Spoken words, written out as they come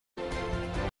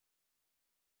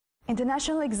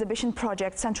International exhibition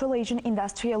project Central Asian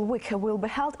Industrial Week will be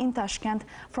held in Tashkent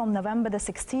from November the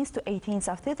 16th to 18th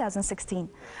of 2016.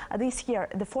 This year,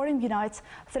 the forum unites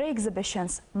three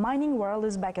exhibitions: Mining World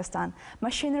Uzbekistan,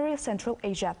 Machinery Central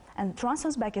Asia, and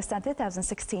Trans-Uzbekistan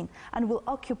 2016, and will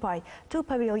occupy two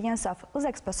pavilions of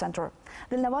Uzexpo Center.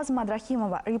 Dilnavaz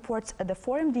Madrahimova reports the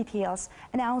forum details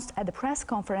announced at the press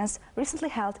conference recently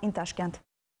held in Tashkent.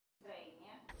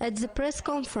 At the press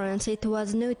conference, it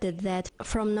was noted that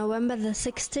from November the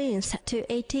 16th to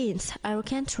 18th, our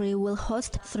country will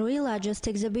host three largest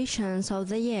exhibitions of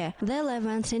the year: the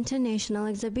 11th International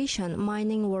Exhibition,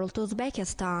 Mining World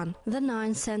Uzbekistan, the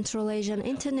 9th Central Asian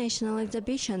International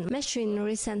Exhibition,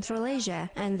 Machinery Central Asia,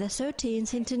 and the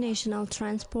 13th International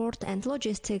Transport and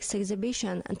Logistics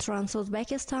Exhibition,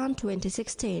 Trans-Uzbekistan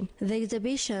 2016. The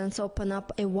exhibitions open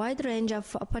up a wide range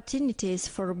of opportunities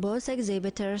for both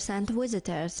exhibitors and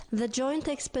visitors. The joint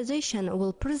exposition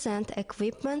will present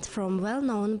equipment from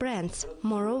well-known brands.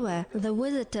 Moreover, the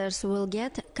visitors will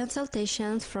get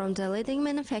consultations from the leading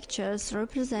manufacturers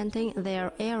representing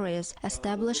their areas,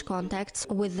 establish contacts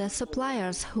with the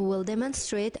suppliers who will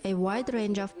demonstrate a wide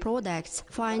range of products,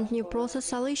 find new process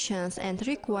solutions and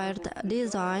required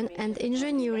design and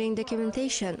engineering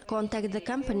documentation, contact the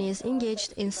companies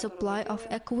engaged in supply of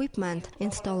equipment,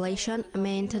 installation,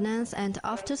 maintenance and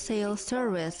after-sales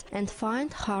service, and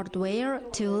find hardware,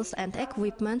 tools and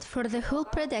equipment for the whole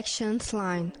production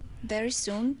line. Very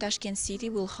soon, Tashkent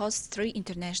City will host three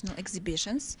international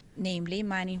exhibitions, namely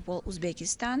Mining World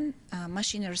Uzbekistan,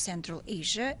 Machinery Central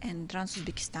Asia and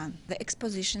Trans-Uzbekistan. The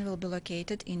exposition will be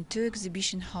located in two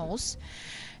exhibition halls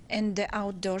and the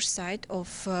outdoor side of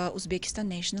Uzbekistan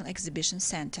National Exhibition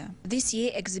Center. This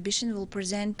year, exhibition will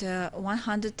present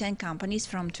 110 companies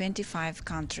from 25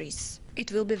 countries.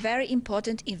 It will be a very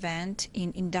important event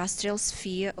in industrial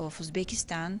sphere of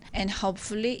Uzbekistan, and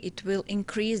hopefully it will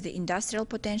increase the industrial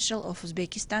potential of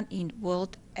Uzbekistan in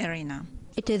world arena.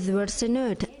 It is worth to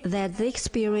note that the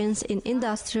experience in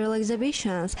industrial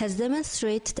exhibitions has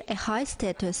demonstrated a high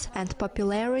status and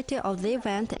popularity of the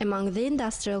event among the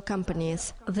industrial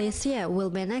companies. This year will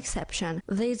be an exception.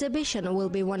 The exhibition will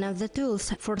be one of the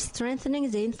tools for strengthening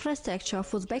the infrastructure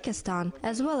of Uzbekistan,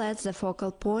 as well as the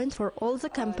focal point for all the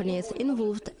companies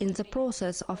involved in the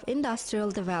process of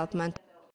industrial development.